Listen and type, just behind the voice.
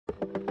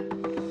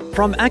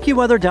From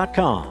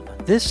AccuWeather.com,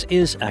 this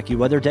is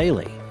AccuWeather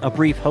Daily, a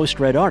brief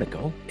host-read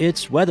article.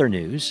 It's weather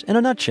news in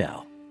a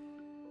nutshell.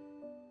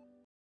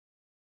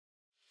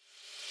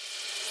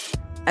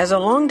 As a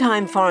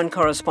longtime foreign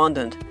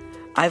correspondent,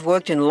 I've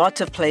worked in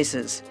lots of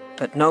places,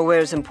 but nowhere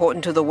as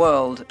important to the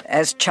world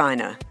as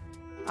China.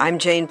 I'm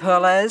Jane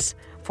Perlez,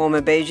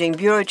 former Beijing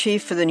bureau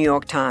chief for the New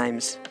York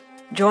Times.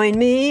 Join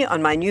me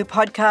on my new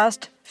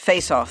podcast,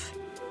 Face Off,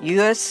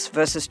 U.S.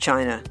 versus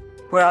China,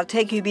 where I'll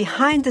take you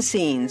behind the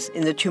scenes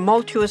in the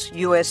tumultuous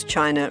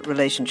U.S.-China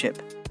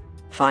relationship.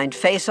 Find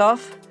Face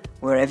Off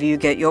wherever you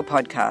get your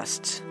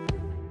podcasts.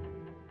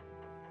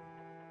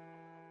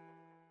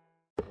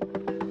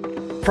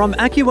 From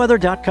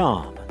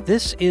AccuWeather.com,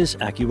 this is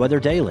AccuWeather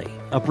Daily,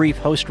 a brief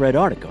host-read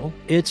article.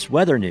 It's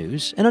weather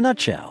news in a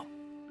nutshell.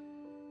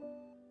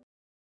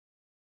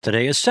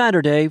 Today is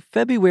Saturday,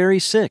 February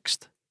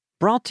 6th.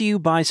 Brought to you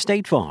by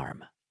State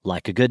Farm.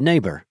 Like a good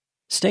neighbor,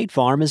 State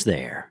Farm is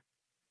there.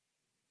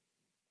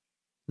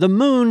 The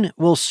moon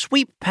will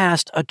sweep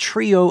past a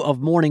trio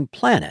of morning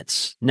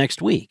planets next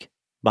week,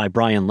 by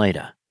Brian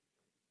Leda.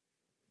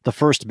 The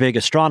first big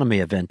astronomy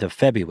event of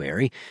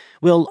February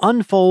will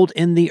unfold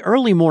in the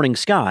early morning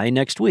sky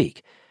next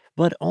week,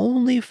 but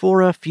only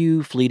for a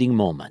few fleeting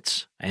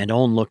moments, and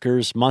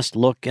onlookers must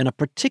look in a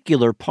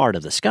particular part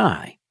of the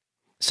sky.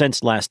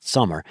 Since last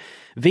summer,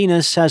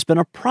 Venus has been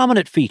a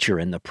prominent feature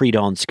in the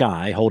pre-dawn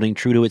sky, holding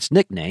true to its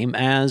nickname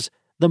as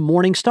the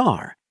morning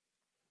star.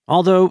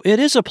 Although it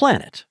is a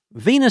planet,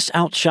 Venus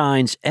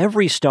outshines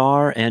every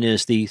star and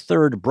is the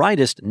third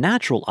brightest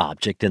natural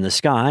object in the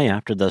sky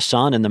after the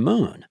sun and the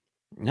moon.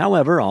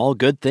 However, all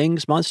good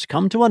things must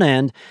come to an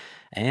end,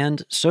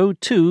 and so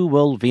too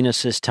will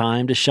Venus's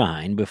time to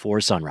shine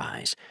before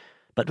sunrise.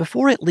 But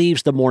before it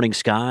leaves the morning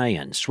sky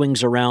and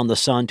swings around the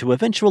sun to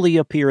eventually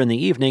appear in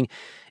the evening,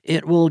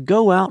 it will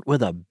go out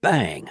with a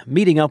bang,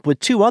 meeting up with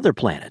two other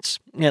planets,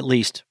 at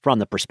least from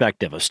the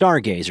perspective of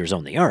stargazers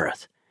on the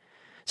Earth.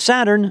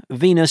 Saturn,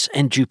 Venus,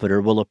 and Jupiter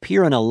will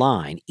appear in a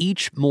line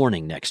each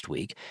morning next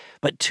week,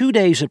 but 2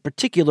 days in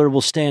particular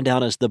will stand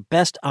out as the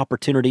best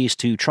opportunities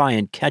to try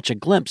and catch a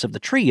glimpse of the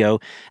trio,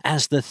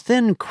 as the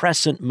thin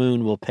crescent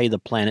moon will pay the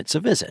planets a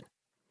visit.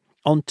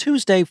 On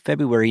Tuesday,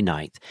 February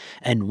 9th,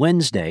 and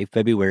Wednesday,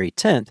 February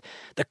 10th,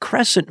 the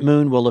crescent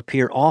moon will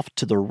appear off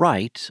to the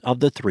right of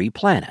the three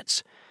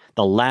planets.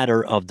 The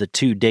latter of the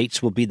two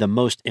dates will be the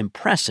most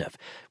impressive,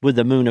 with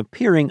the moon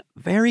appearing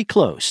very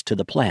close to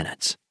the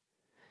planets.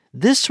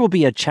 This will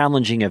be a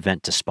challenging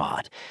event to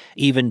spot,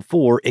 even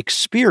for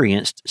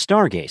experienced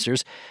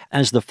stargazers,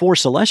 as the four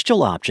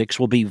celestial objects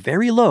will be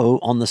very low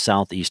on the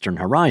southeastern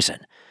horizon.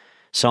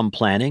 Some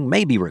planning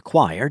may be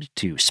required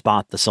to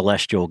spot the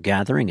celestial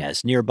gathering,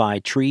 as nearby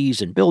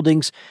trees and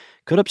buildings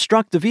could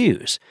obstruct the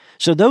views,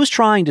 so those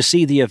trying to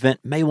see the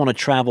event may want to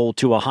travel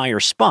to a higher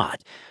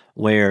spot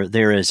where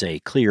there is a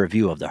clear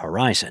view of the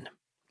horizon.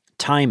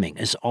 Timing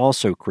is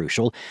also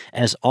crucial,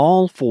 as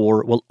all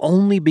four will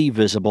only be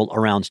visible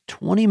around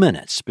 20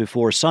 minutes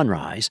before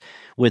sunrise,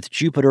 with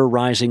Jupiter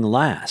rising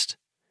last.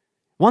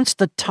 Once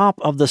the top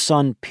of the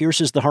sun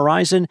pierces the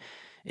horizon,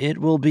 it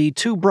will be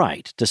too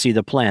bright to see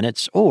the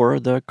planets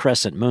or the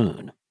crescent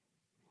moon.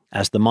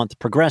 As the month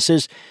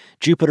progresses,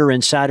 Jupiter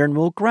and Saturn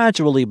will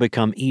gradually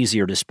become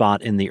easier to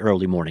spot in the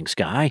early morning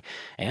sky,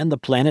 and the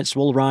planets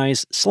will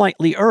rise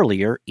slightly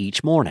earlier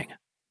each morning.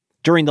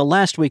 During the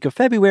last week of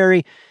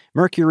February,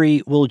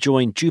 Mercury will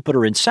join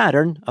Jupiter and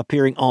Saturn,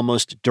 appearing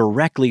almost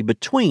directly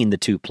between the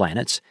two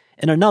planets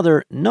in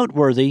another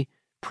noteworthy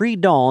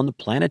pre-dawn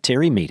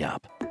planetary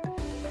meetup.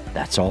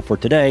 That's all for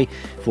today.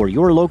 For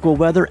your local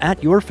weather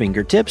at your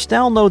fingertips,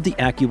 download the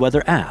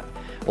AccuWeather app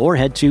or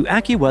head to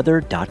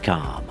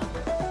AccuWeather.com.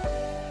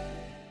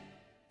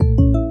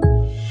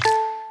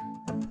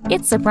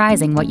 It's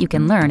surprising what you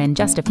can learn in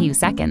just a few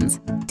seconds.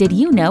 Did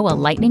you know a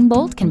lightning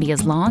bolt can be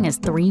as long as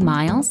 3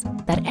 miles?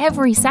 That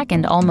every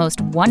second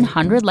almost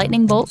 100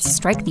 lightning bolts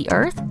strike the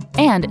Earth?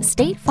 And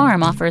State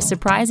Farm offers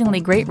surprisingly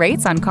great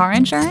rates on car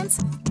insurance?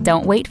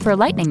 Don't wait for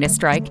lightning to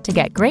strike to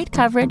get great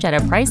coverage at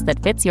a price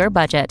that fits your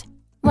budget.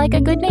 Like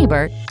a good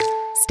neighbor,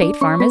 State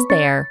Farm is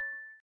there.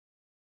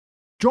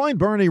 Join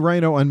Bernie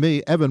Rayno and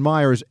me, Evan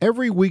Myers,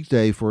 every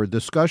weekday for a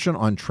discussion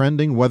on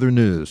trending weather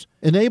news.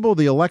 Enable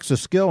the Alexa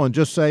skill and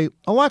just say,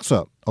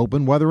 "Alexa,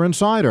 open Weather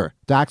Insider."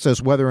 To access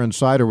Weather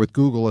Insider with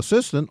Google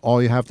Assistant,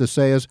 all you have to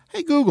say is,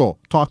 "Hey Google,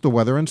 talk to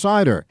Weather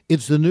Insider."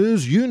 It's the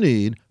news you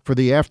need for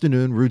the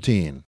afternoon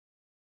routine.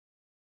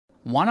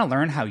 Want to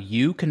learn how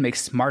you can make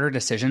smarter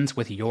decisions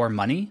with your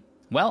money?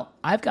 Well,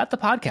 I've got the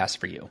podcast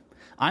for you.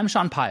 I'm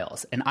Sean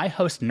Piles, and I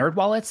host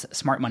NerdWallet's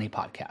Smart Money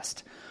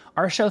Podcast.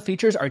 Our show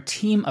features our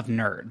team of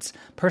nerds,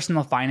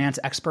 personal finance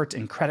experts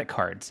in credit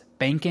cards,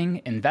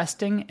 banking,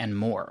 investing, and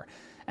more.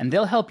 And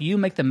they'll help you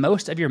make the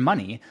most of your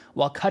money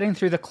while cutting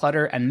through the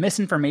clutter and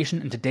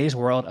misinformation in today's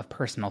world of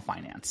personal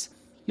finance.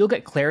 You'll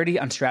get clarity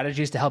on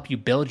strategies to help you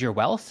build your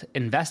wealth,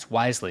 invest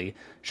wisely,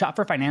 shop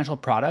for financial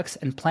products,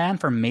 and plan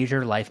for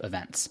major life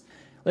events.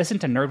 Listen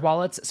to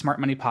NerdWallet's Smart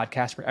Money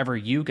Podcast wherever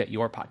you get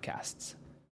your podcasts.